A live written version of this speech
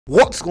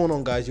What's going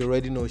on, guys? You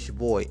already know it's your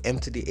boy M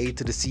to the A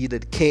to the C to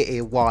the KAY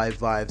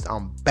vibes.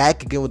 I'm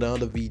back again with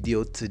another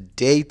video.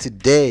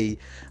 Today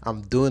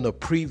I'm doing a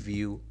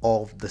preview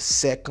of the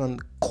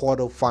second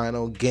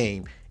quarterfinal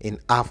game in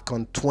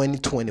AFCON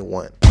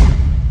 2021,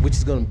 which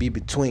is going to be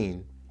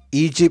between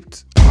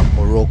Egypt and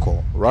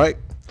Morocco, right?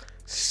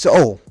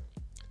 So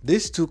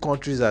these two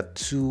countries are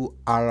two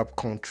Arab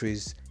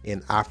countries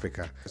in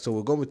Africa. So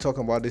we're going to be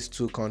talking about these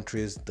two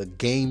countries, the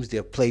games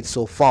they've played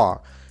so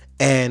far,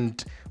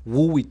 and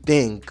who we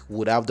think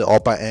would have the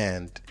upper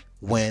hand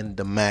when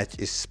the match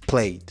is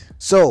played.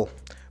 So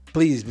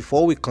please,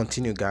 before we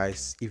continue,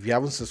 guys, if you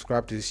haven't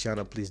subscribed to this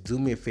channel, please do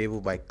me a favor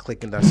by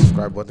clicking that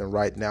subscribe button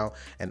right now,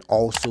 and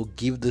also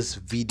give this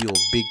video a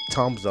big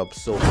thumbs up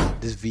so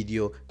this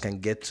video can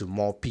get to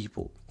more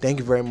people. Thank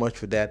you very much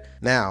for that.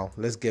 Now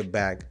let's get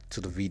back to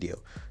the video.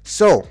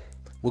 So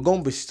we're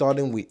going to be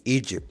starting with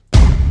Egypt,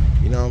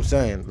 you know what I'm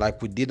saying,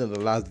 like we did in the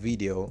last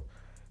video.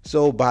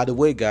 So by the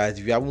way, guys,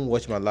 if you haven't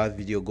watched my last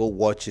video, go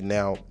watch it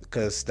now,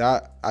 because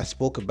that I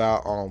spoke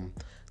about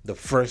the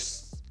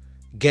first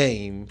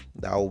game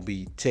that will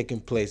be taking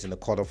place in the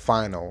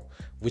quarterfinal,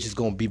 which is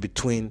going to be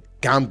between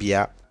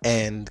Gambia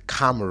and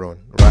Cameroon,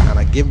 right? And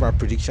I gave my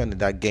prediction in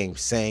that game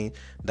saying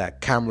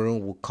that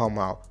Cameroon will come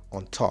out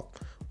on top.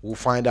 We'll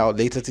find out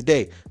later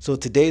today. So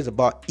today is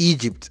about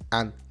Egypt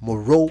and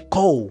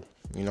Morocco,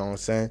 you know what I'm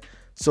saying?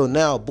 So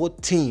now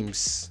both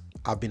teams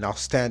have been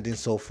outstanding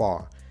so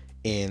far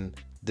in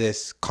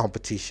this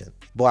competition,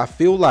 but I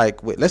feel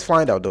like, wait, let's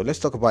find out though. Let's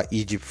talk about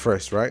Egypt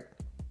first, right?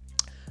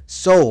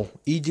 So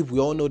Egypt, we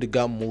all know they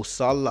got Mohamed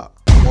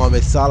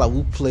Salah,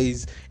 who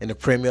plays in the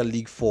Premier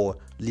League for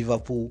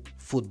Liverpool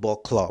Football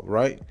Club,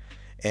 right?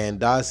 And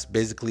that's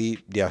basically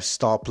their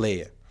star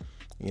player,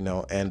 you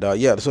know. And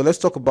yeah, so let's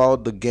talk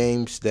about the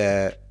games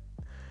that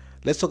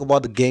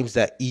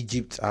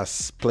Egypt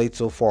has played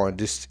so far in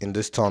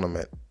this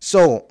tournament.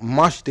 So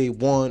match day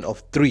 1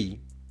 of 3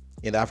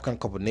 in the AFCON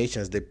Cup of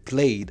Nations, they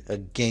played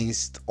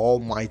against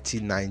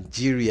almighty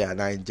Nigeria.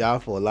 Nigeria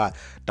for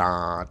life.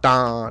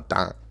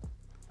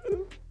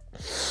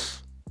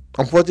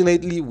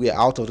 Unfortunately, we're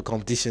out of the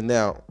competition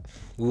now.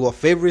 We were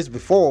favorites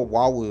before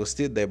while we were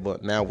still there,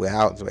 but now we're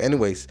out. So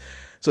anyways,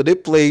 so they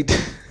played.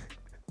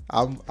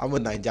 I'm a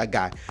Nigeria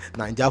guy.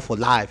 Nigeria for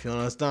life, you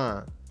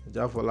understand?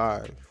 Nigeria for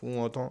life.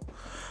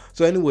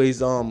 So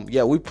anyways,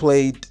 yeah, we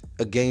played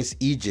against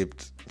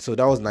Egypt. So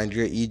that was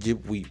Nigeria,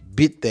 Egypt. We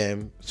beat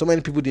them. So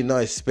many people did not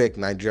expect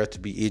Nigeria to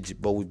beat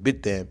Egypt, but we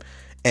beat them.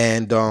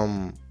 And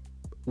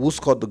who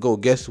scored the goal?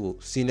 Guess who?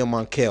 Senior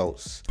man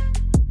Kels.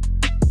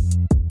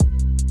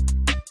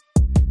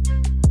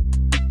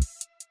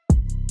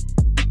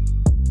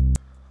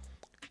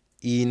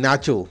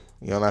 Inacho,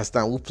 you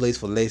understand, who plays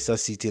for Leicester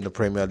City in the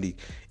Premier League.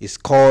 He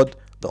scored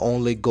the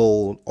only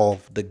goal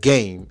of the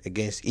game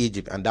against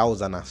Egypt, and that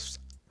was an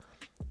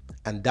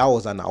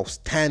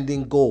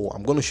outstanding goal.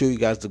 I'm going to show you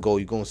guys the goal.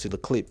 You're going to see the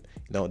clip.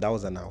 You know, that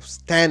was an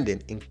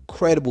outstanding,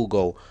 incredible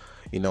goal.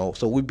 You know,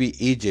 so we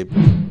beat Egypt.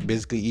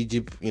 Basically,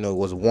 Egypt, you know,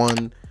 was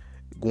one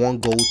goal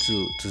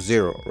to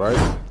 0,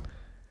 right?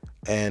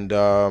 And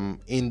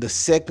in the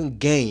second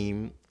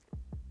game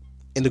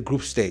in the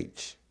group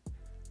stage,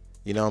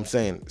 you know what I'm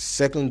saying,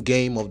 second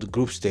game of the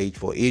group stage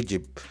for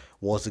Egypt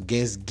was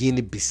against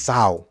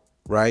Guinea-Bissau,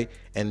 right?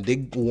 And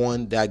they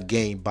won that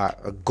game by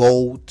a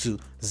goal to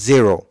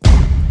 0.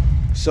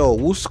 So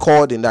who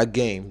scored in that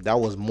game? That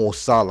was Mo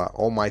Salah,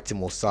 almighty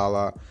Mo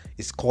Salah.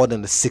 He scored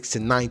in the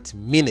 69th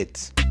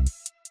minute.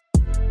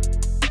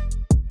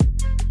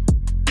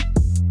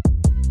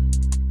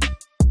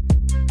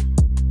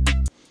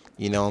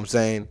 You know what I'm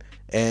saying?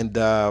 And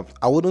I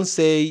wouldn't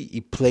say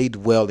he played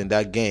well in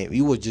that game.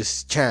 He was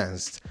just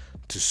chanced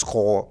to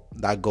score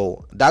that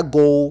goal. That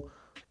goal,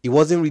 he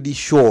wasn't really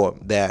sure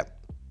that,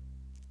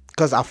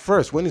 because at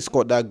first when he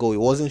scored that goal, he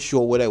wasn't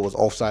sure whether it was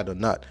offside or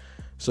not.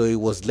 So it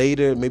was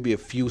later, maybe a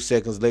few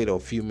seconds later, a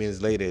few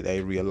minutes later, that he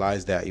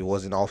realized that it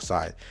wasn't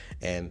offside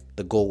and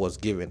the goal was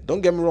given.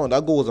 Don't get me wrong,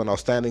 that goal was an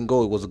outstanding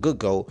goal. It was a good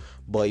goal,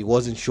 but he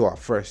wasn't sure at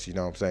first, you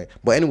know what I'm saying?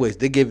 But anyways,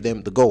 they gave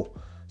them the goal.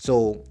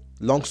 So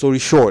long story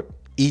short,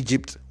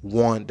 Egypt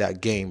won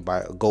that game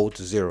by a goal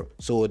to 0.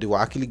 So they were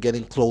actually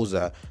getting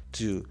closer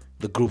to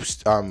the groups,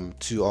 to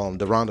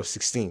the round of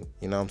 16,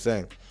 you know what I'm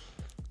saying?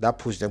 That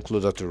pushed them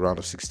closer to the round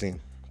of 16.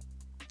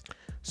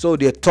 So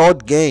their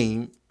third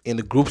game in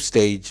the group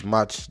stage,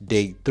 match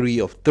day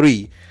 3 of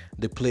 3,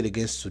 they played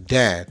against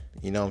Sudan,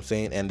 you know what I'm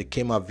saying, and they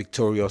came out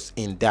victorious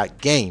in that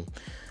game.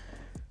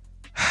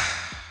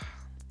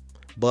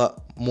 But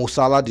Mo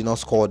Salah did not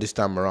score this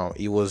time around.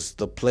 It was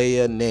the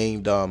player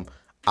named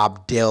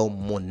Abdel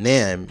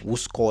Monem who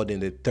scored in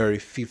the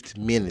 35th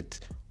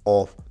minute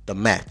of the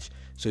match.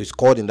 So he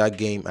scored in that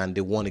game and they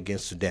won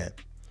against Sudan,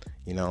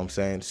 you know what I'm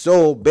saying?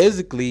 So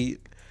basically,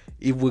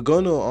 if we're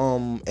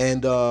gonna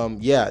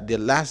yeah, the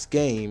last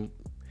game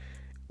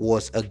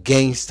was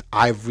against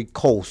Ivory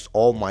Coast,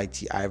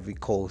 almighty Ivory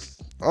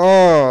Coast.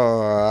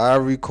 Oh,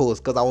 Ivory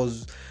Coast,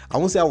 because I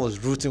won't say I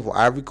was rooting for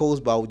Ivory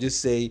Coast, but I would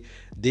just say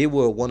they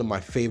were one of my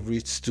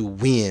favorites to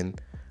win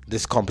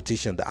this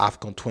competition, the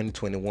AFCON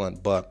 2021.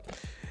 But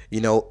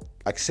like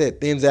I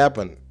said, things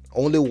happen.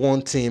 Only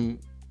one team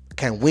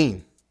can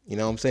win. You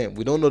know what I'm saying?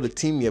 We don't know the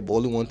team yet, but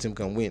only one team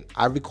can win.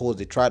 Ivory Coast,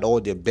 they tried all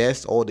their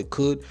best, all they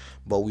could,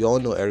 but we all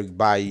know Eric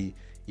Bailly,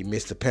 he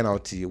missed a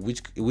penalty,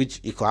 which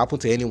it could happen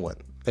to anyone.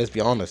 Let's be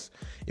honest.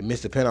 He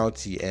missed a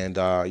penalty, and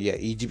yeah,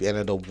 Egypt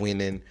ended up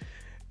winning,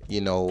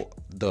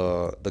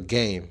 the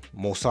game.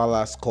 Mo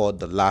Salah scored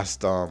the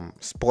last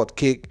spot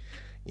kick.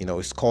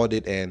 He scored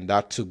it, and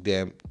that took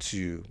them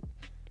to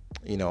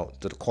the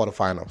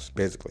quarterfinals,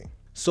 basically.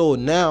 So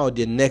now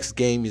the next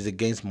game is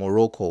against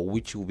Morocco,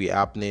 which will be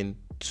happening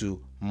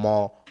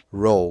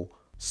tomorrow,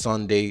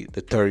 Sunday,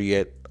 the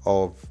 30th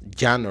of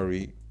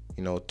January,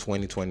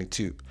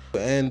 2022.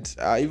 And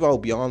if I'll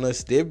be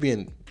honest, I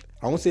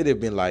won't say they've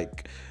been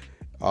like,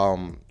 I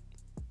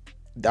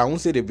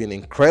won't say they've been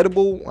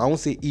incredible. I won't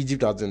say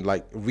Egypt has been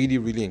like really,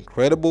 really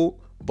incredible,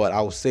 but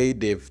I would say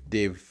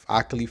they've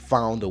actually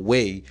found a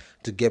way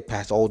to get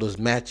past all those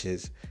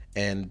matches,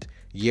 and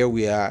here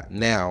we are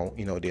now,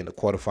 they're in the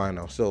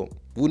quarterfinal. So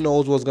who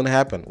knows what's going to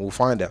happen? We'll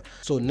find out.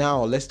 So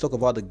now let's talk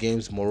about the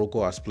games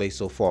Morocco has played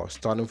so far,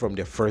 starting from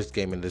their first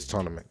game in this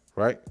tournament,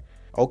 right?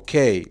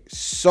 Okay,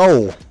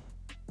 so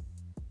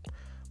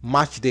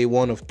match day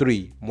 1 of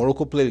 3,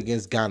 Morocco played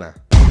against Ghana.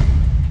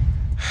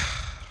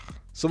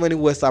 So many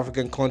West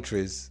African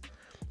countries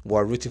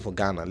were rooting for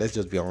Ghana. Let's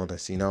just be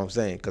honest, you know what I'm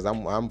saying? Because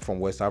I'm from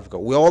West Africa.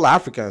 We're all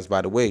Africans,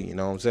 by the way, you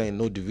know what I'm saying?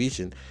 No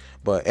division.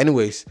 But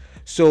anyways,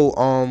 so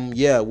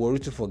yeah, we're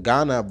rooting for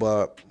Ghana,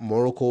 but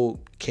Morocco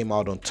came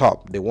out on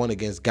top. They won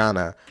against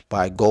Ghana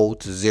by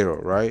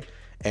 1-0, right?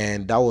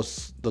 And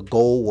the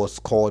goal was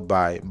scored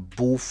by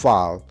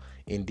Boufal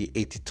in the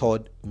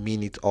 83rd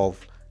minute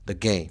of the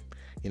game.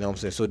 You know what I'm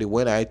saying? So they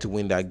went ahead to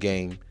win that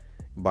game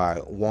by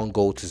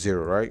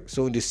 1-0, right?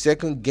 So in the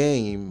second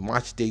game,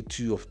 match day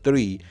 2 of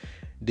 3,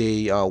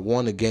 they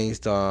won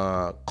against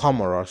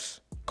Comoros.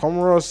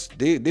 Comoros,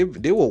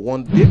 they were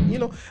one.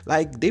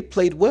 They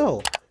played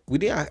well. We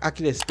didn't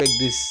actually expect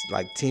this,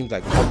 like, teams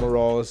like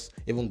Comoros,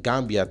 even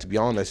Gambia, to be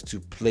honest, to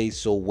play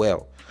so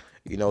well.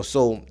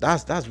 So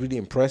that's really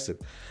impressive.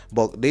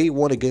 But they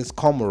won against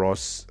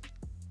Comoros,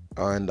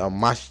 and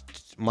match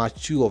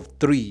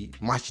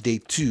day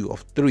 2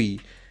 of 3,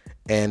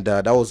 and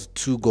that was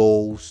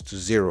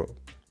 2-0.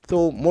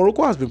 So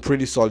Morocco has been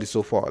pretty solid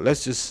so far.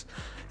 If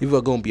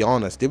we're going to be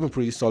honest, they've been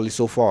pretty solid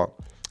so far.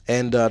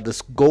 And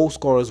the goal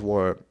scorers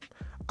were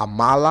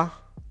Amala,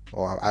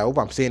 or I hope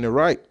I'm saying it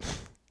right,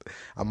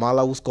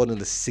 Amala, who scored in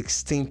the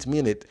 16th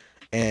minute,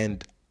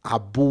 and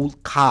Abul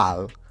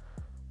Khal,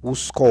 who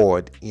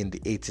scored in the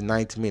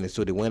 89th minute.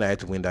 So they went ahead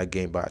to win that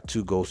game by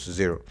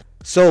 2-0.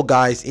 So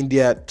guys, in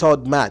their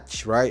third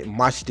match, right,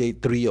 match day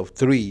 3 of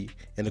 3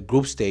 in the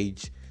group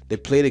stage, they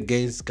played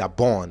against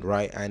Gabon,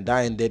 right, and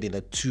that ended in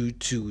a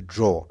 2-2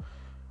 draw,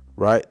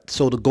 right?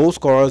 So the goal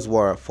scorers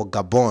were, for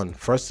Gabon,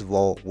 first of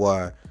all,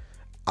 were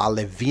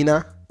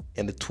Alevina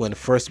in the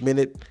 21st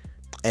minute,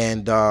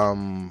 and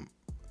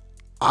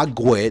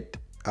Agued,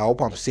 I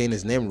hope I'm saying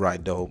his name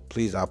right though,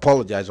 please, I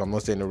apologize if I'm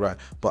not saying it right,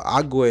 but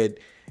Agued,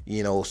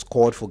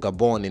 scored for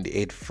Gabon in the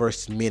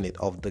 81st minute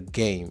of the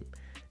game,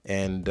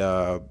 and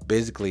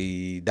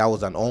basically that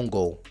was an own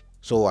goal.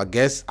 So I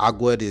guess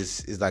Agued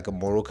is like a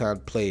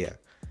Moroccan player,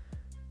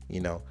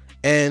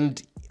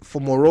 and for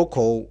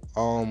Morocco,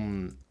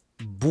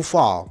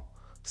 Boufal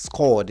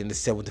scored in the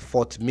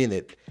 74th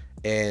minute,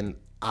 and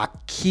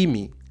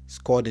Hakimi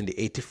scored in the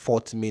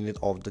 84th minute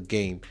of the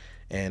game,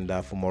 and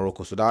for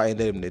Morocco. So that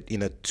ended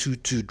in a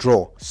 2-2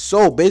 draw.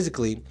 So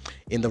basically,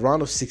 in the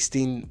round of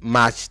 16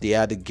 match they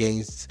had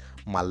against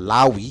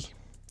Malawi,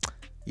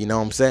 you know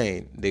what I'm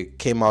saying, they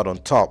came out on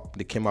top.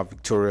 They came out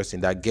victorious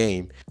in that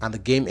game, and the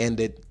game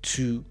ended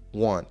 2-1,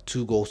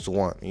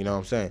 2-1. You know what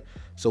I'm saying?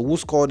 So who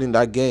scored in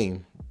that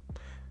game?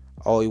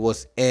 Oh, it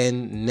was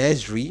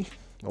Nesri.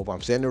 Hope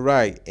I'm saying it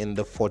right, in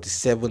the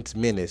 47th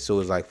minute. So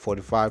it's like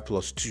 45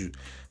 plus 2,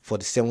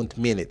 47th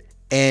minute.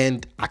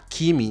 And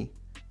Hakimi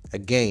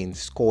again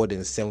scored in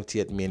the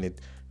 70th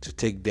minute to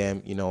take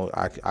them,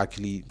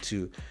 actually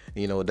to,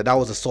 that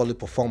was a solid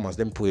performance.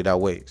 Let me put it that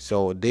way.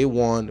 So they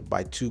won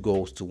by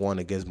 2-1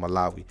 against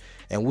Malawi.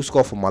 And who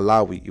scored for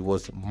Malawi? It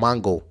was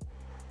Mango,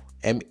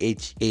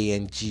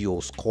 Mango,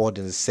 scored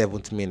in the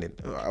 7th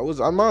minute.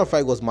 I'm not sure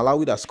if it was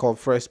Malawi that scored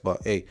first,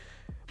 but hey,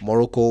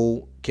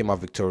 Morocco came out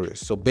victorious.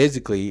 So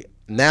basically,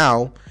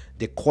 now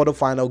the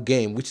quarterfinal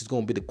game, which is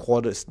going to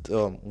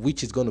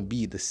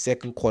be the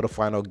second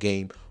quarterfinal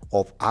game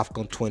of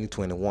AFCON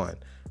 2021,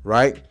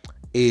 right,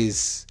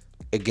 is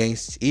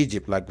against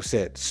Egypt, like we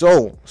said.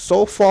 So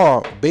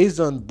far, based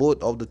on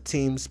both of the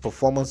teams'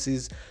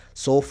 performances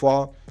so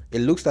far, it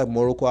looks like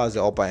Morocco has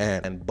the upper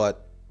hand.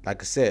 But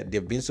like I said,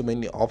 there have been so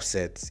many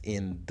upsets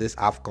in this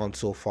AFCON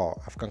so far,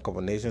 AFCON Cup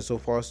of Nations so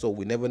far, so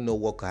we never know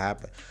what could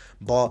happen.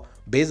 But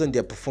based on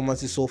their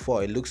performances so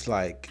far, it looks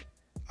like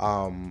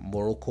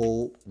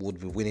Morocco would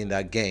be winning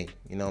that game.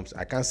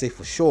 I can't say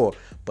for sure,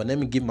 but let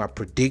me give my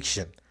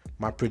prediction.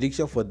 My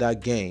prediction for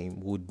that game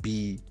would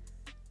be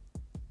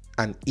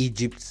an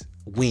Egypt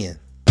win.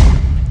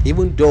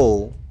 Even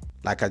though,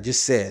 like I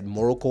just said,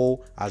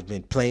 Morocco has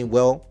been playing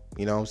well,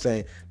 You know what I'm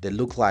saying? They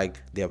look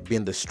like they have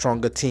been the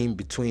stronger team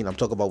between, I'm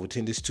talking about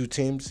between these two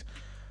teams.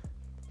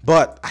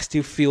 But I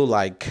still feel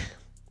like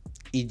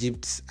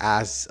Egypt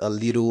has a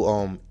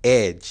little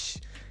edge,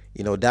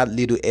 you know, that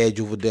little edge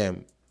over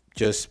them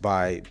just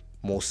by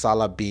Mo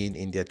Salah being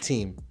in their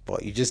team.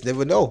 But you just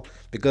never know,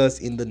 because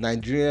in the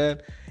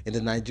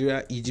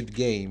Nigeria Egypt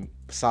game,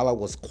 Salah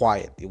was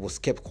quiet. It was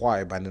kept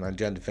quiet by the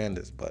Nigerian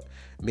defenders. But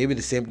maybe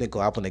the same thing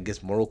could happen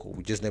against Morocco.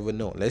 We just never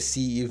know. Let's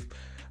see if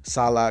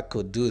Salah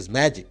could do his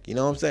magic. You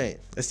know what I'm saying?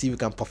 Let's see if we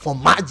can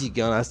perform magic.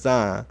 You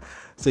understand?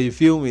 So you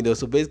feel me though?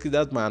 So basically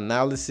that's my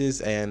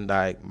analysis and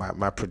like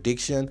my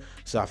prediction.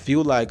 So I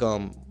feel like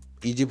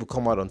Egypt will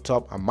come out on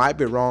top. I might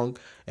be wrong,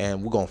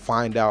 and we're gonna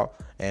find out.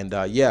 And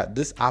yeah,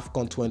 this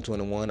AFCON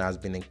 2021 has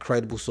been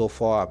incredible so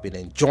far. I've been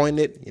enjoying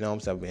it. You know what I'm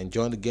saying? I've been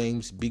enjoying the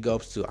games. Big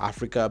ups to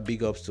Africa.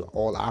 Big ups to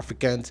all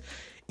Africans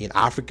in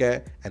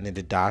Africa and in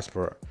the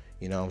diaspora.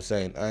 You know what I'm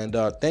saying? And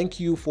thank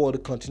you for the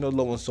continued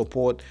love and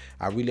support.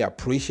 I really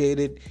appreciate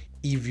it.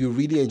 If you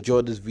really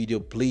enjoyed this video,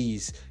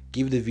 please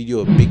give the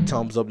video a big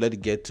thumbs up. Let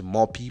it get to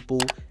more people.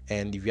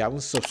 And if you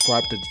haven't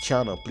subscribed to the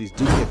channel, please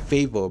do me a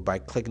favor by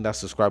clicking that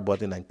subscribe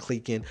button and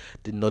clicking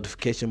the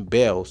notification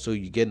bell so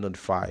you get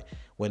notified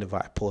whenever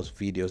I post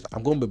videos.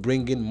 I'm going to be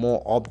bringing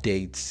more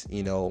updates,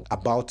 you know,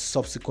 about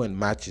subsequent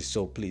matches.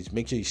 So please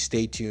make sure you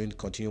stay tuned,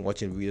 continue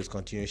watching videos,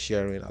 continue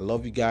sharing. I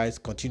love you guys.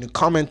 Continue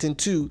commenting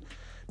too,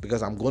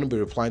 because I'm going to be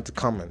replying to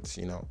comments,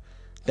 you know.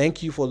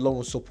 Thank you for the love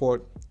and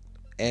support.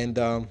 And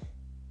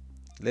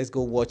let's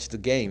go watch the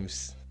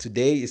games.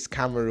 Today is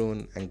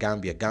Cameroon and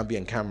Gambia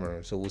and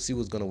Cameroon. So we'll see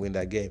who's going to win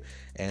that game.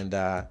 And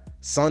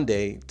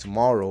Sunday,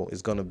 tomorrow,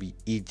 is going to be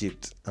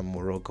Egypt and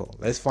Morocco.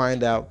 Let's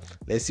find out.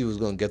 Let's see who's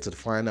going to get to the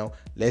final.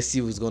 Let's see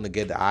who's going to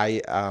get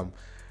the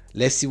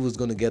let's see who's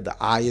going to get the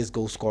highest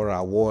goal scorer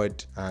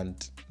award,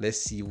 and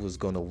let's see who's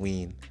going to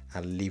win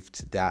and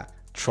lift that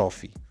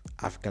trophy.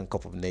 African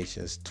Cup of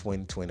Nations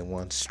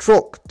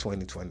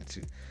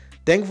 2021/2022.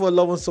 Thank you for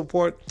love and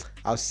support.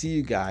 I'll see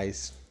you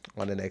guys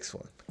on the next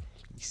one.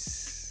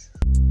 Peace.